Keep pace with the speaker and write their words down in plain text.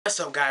What's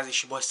up, guys?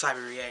 It's your boy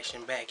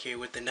CyberReaction back here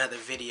with another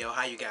video.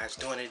 How you guys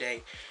doing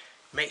today?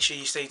 Make sure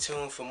you stay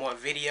tuned for more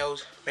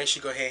videos. Make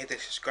sure you go ahead and hit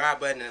the subscribe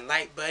button and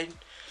like button.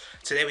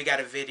 Today we got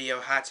a video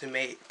how to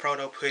make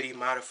proto-putty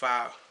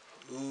modified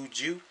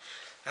uju.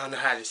 I don't know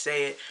how to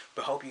say it,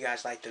 but hope you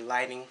guys like the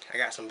lighting. I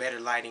got some better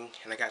lighting,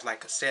 and I got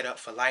like a setup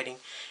for lighting.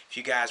 If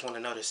you guys want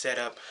to know the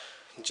setup,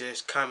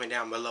 just comment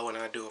down below and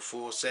I'll do a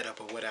full setup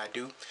of what I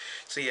do.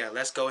 So yeah,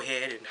 let's go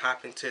ahead and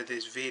hop into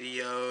this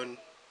video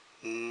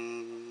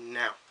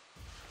now.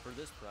 For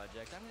this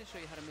project, I'm going to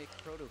show you how to make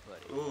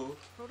proto-putty. Ooh.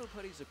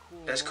 Proto-putty is a cool.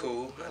 That's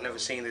cool. I've never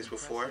seen this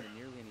before. In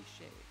nearly any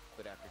shape,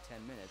 but after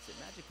 10 minutes, it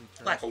magically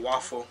turns like a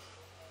waffle.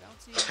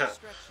 Bouncy,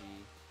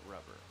 stretchy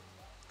rubber.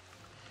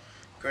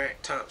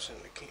 Grant Thompson,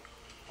 the king.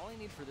 All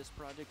you need for this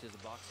project is a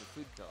box of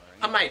food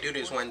coloring. I might do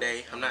this one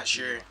day. I'm not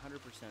sure.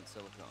 100%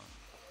 silicone.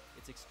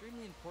 It's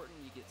extremely important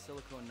you get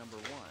silicone number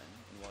 1,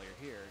 and while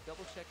you're here,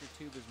 double check your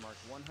tube is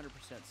marked 100%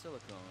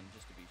 silicone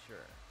just to be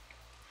sure.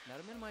 Now,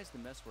 to minimize the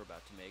mess we're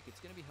about to make, it's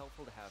going to be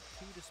helpful to have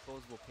 2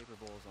 disposable paper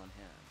bowls on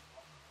hand.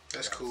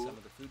 That's cool. Some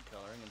of the food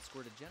coloring and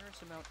squirt a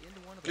generous amount into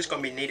one of the. It's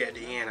gonna be neat at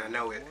the end. I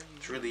know it.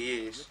 It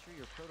really is.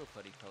 Richer your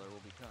proto-putty color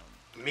will become.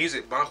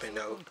 Music bumping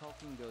though.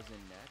 Caulking goes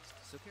in next,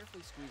 so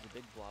carefully squeeze a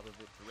big blob of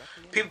it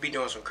directly. People be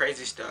doing some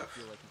crazy stuff.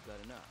 Feel like you've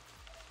got enough.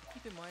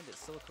 Keep in mind that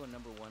silicone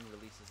number 1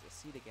 releases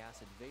acetic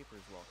acid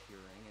vapors while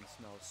curing and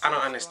smells. I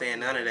don't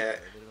understand none of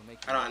that.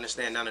 I don't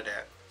understand none of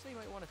that. So you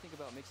might want to think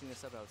about mixing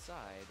this up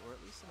outside, or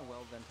at least in a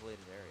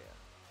well-ventilated area.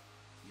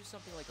 Use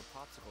something like a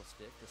popsicle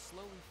stick to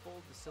slowly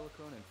fold the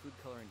silicone and food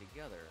coloring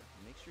together,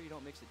 and make sure you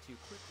don't mix it too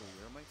quickly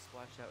or it might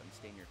splash out and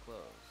stain your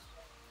clothes.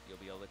 You'll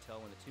be able to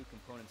tell when the 2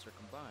 components are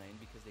combined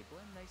because they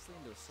blend nicely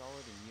into a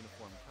solid and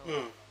uniform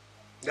color.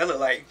 That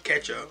look like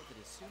ketchup.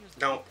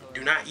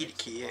 Do not eat it,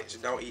 kids.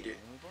 Don't eat it.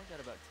 And we've only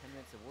got about 10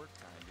 minutes of work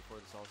time before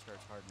this all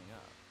starts hardening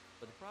up.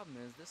 But the problem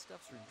is this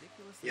stuff's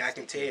ridiculously I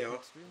can tell.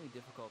 extremely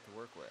difficult to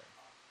work with.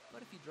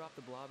 But if you drop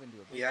the blob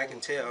into a big I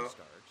can tell.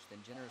 starch, then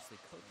generously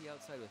coat the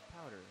outside with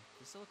powder,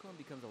 the silicone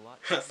becomes a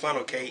lot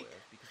funnel cake.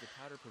 because the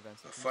powder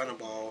prevents a funnel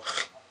ball.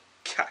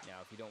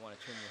 Now, if you don't want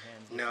to turn your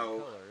hands into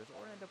colors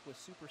or end up with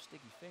super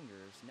sticky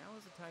fingers, now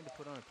is the time to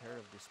put on a pair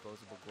of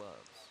disposable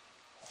gloves.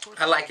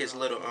 I like his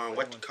little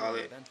what you call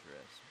it?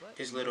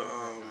 His little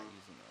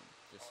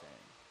Just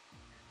saying.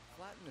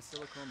 Flatten the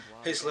silicone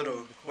blob. His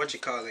little what you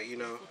call it? You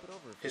know,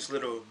 his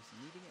little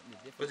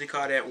what do you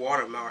call that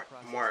watermark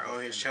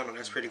on his channel?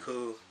 That's pretty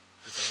cool.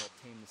 This will help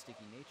tame the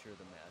sticky nature of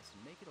the mess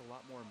and make it a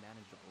lot more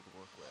manageable to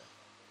work with.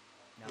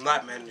 Now, a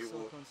lot when the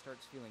manageable. silicone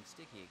starts feeling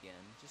sticky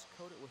again, just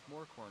coat it with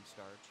more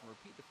cornstarch and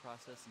repeat the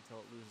process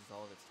until it loses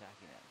all of its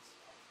tackiness.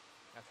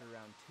 After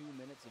around 2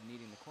 minutes of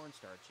kneading the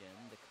cornstarch in,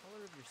 the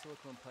color of your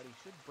silicone putty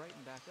should brighten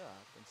back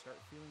up and start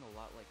feeling a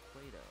lot like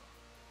Play-Doh.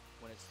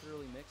 When it's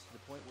thoroughly mixed to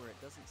the point where it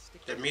doesn't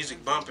stick to the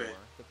music bumping.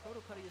 The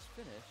proto-putty is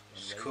finished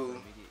and ready cool. for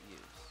immediate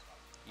use.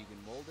 You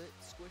can mold it,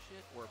 squish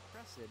it, or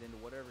press it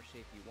into whatever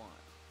shape you want.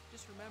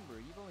 Just remember,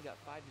 you've only got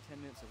 5 to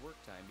 10 minutes of work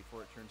time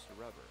before it turns to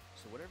rubber,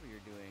 so whatever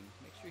you're doing,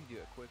 make sure you do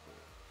it quickly.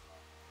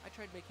 I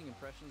tried making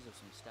impressions of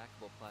some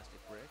stackable plastic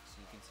bricks,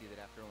 and you can see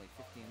that after only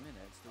 15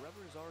 minutes, the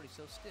rubber is already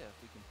so stiff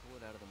we can pull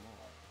it out of the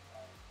mold.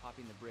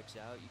 Popping the bricks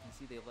out, you can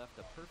see they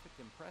left a perfect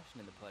impression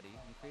in the putty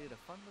and created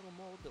a fun little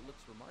mold that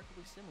looks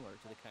remarkably similar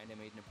to the kind I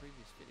made in a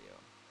previous video.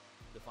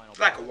 The final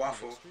like a product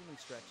waffle. is extremely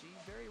stretchy,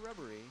 very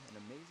rubbery, and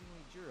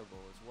amazingly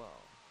durable as well.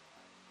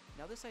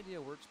 Now this idea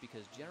works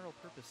because general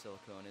purpose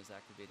silicone is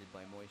activated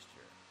by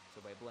moisture. So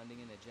by blending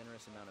in a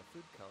generous amount of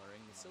food coloring,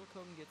 the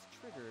silicone gets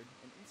triggered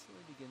and instantly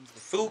begins the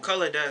food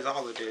color does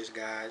all of this,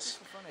 guys.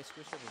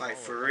 Like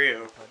for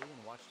real.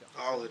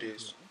 All of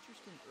this. An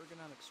interesting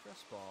ergonomic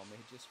stress ball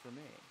made just for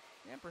me.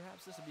 And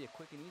perhaps this would be a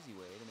quick and easy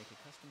way to make a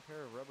custom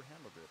pair of rubber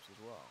handle grips as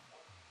well.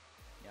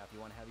 Now if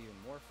you want to have even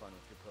more fun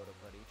with your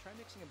proto-putty, try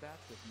mixing a batch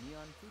with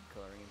neon food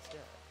coloring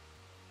instead.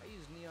 I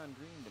used neon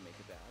green to make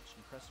a batch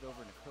and press it over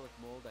an acrylic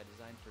mold I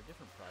designed for a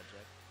different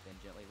project, then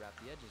gently wrap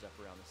the edges up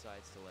around the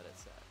sides to let it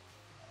set.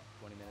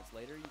 20 minutes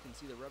later, you can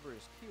see the rubber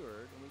is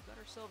cured, and we've got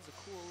ourselves a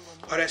cool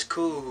little mold. Oh, that's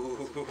cool.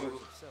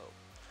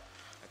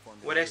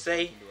 What they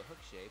say?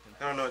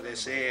 I don't know what they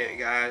said,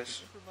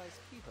 guys.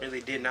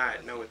 Really did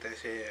not know what they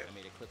said. I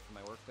made a clip for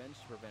my workbench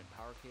to prevent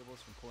power cables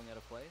from pulling out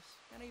of place,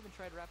 and I even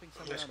tried wrapping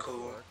some around the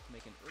fork to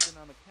make an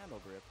ergonomic handle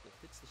grip that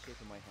fits the shape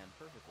of my hand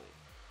perfectly.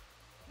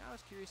 Now I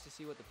was curious to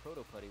see what the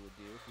proto-putty would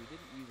do if we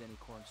didn't use any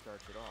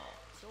cornstarch at all,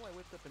 so I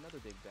whipped up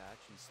another big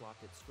batch and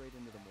slopped it straight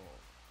into the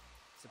mold.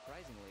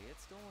 Surprisingly, it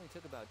still only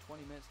took about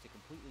 20 minutes to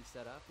completely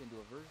set up into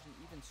a version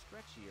even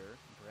stretchier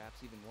and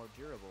perhaps even more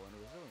durable and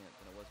resilient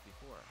than it was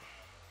before.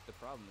 The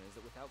problem is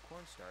that without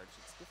cornstarch,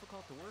 it's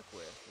difficult to work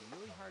with and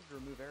really hard to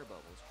remove air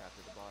bubbles trapped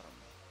at the bottom.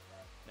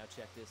 Now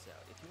check this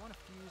out. If you want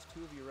to fuse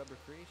 2 of your rubber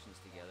creations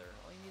together,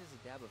 all you need is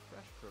a dab of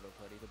fresh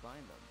proto-putty to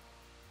bind them.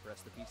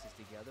 Press the pieces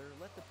together,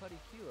 let the putty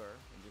cure,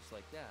 and just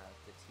like that,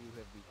 the 2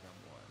 have become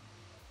one.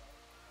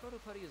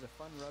 Proto-putty is a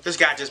fun rubber. This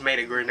guy just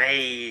made a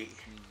grenade.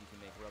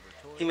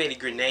 He made a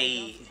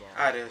grenade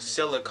out of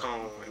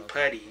silicone and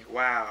putty.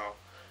 Wow.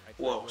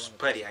 Well,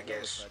 putty, I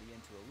guess.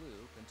 Into a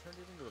loop and turned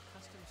it into a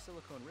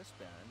silicone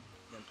wristband,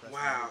 then pressed Wow,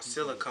 another piece into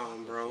a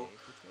silicone, chocolate bro.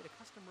 shape, which made a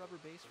custom rubber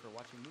base for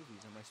watching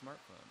movies on my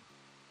smartphone.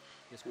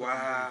 This quick and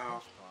dirty Wow.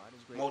 pinch pot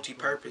is great for storing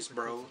Multi-purpose,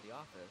 paper clips bro. at the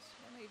office,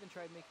 and I even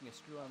tried making a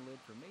screw-on lid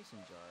for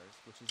mason jars,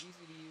 which is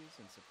easy to use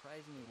and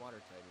surprisingly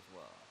watertight as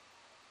well.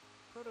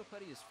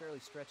 Proto-putty is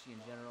fairly stretchy in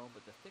general,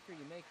 but the thicker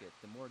you make it,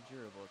 the more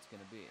durable it's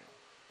going to be.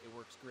 It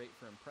works great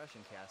for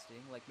impression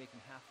casting, like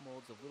making half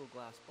molds of little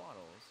glass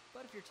bottles,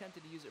 but if you're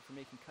tempted to use it for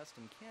making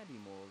custom candy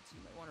molds, you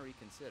might want to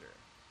reconsider.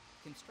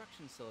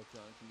 Construction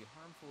silicone can be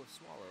harmful if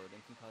swallowed and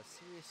can cause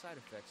serious side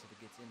effects if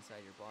it gets inside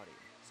your body.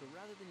 So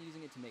rather than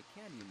using it to make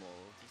candy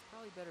molds, it's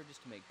probably better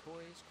just to make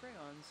toys,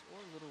 crayons, or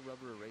little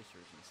rubber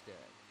erasers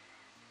instead.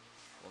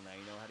 Well, now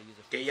you know how to use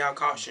a Get y'all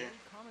caution.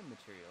 very common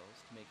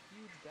materials to make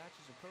huge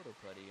batches of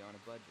proto-putty on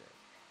a budget,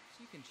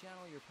 so you can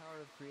channel your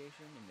power of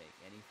creation and make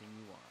anything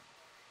you want.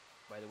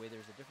 By the way,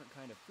 there's a different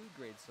kind of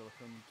food-grade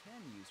silicone you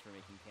can use for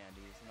making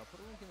candies, and I'll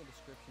put a link in the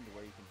description to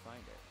where you can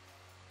find it.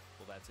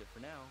 Well, that's it for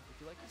now. If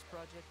you like this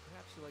project,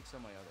 perhaps you like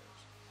some of my others.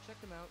 Check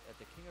them out at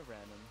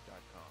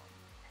thekingofrandom.com.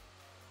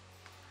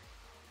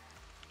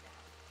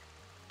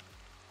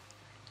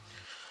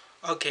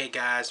 Okay,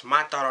 guys,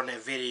 my thought on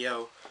that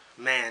video,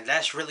 man,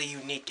 that's really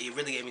unique. It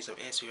really gave me some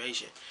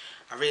inspiration.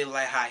 I really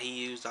like how he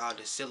used all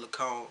the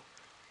silicone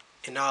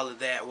and all of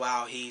that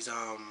while he's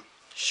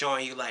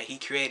showing you, like, he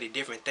created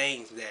different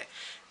things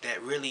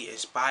that really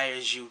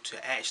inspires you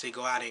to actually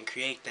go out and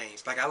create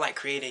things. Like, I like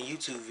creating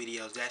YouTube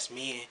videos. That's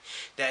me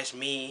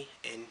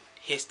and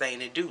his thing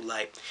to do.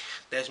 Like,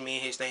 that's me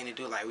and his thing to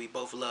do. Like, we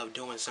both love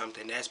doing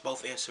something. That's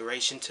both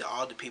inspiration to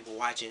all the people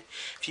watching.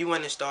 If you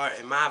want to start,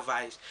 and my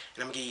advice,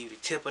 and I'm gonna give you the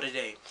tip of the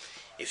day,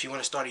 if you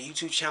want to start a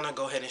YouTube channel,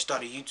 go ahead and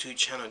start a YouTube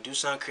channel. Do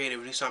something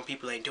creative. Do something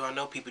people ain't doing. I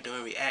know people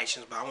doing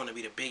reactions, but I want to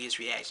be the biggest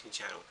reaction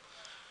channel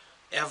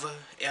ever.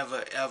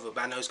 But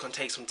I know it's going to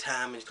take some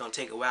time, and it's going to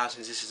take a while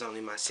since this is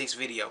only my 6th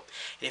video.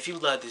 And if you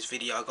love this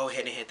video, go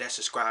ahead and hit that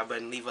subscribe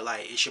button, leave a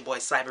like. It's your boy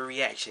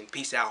CyberReaction.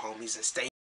 Peace out, homies, and stay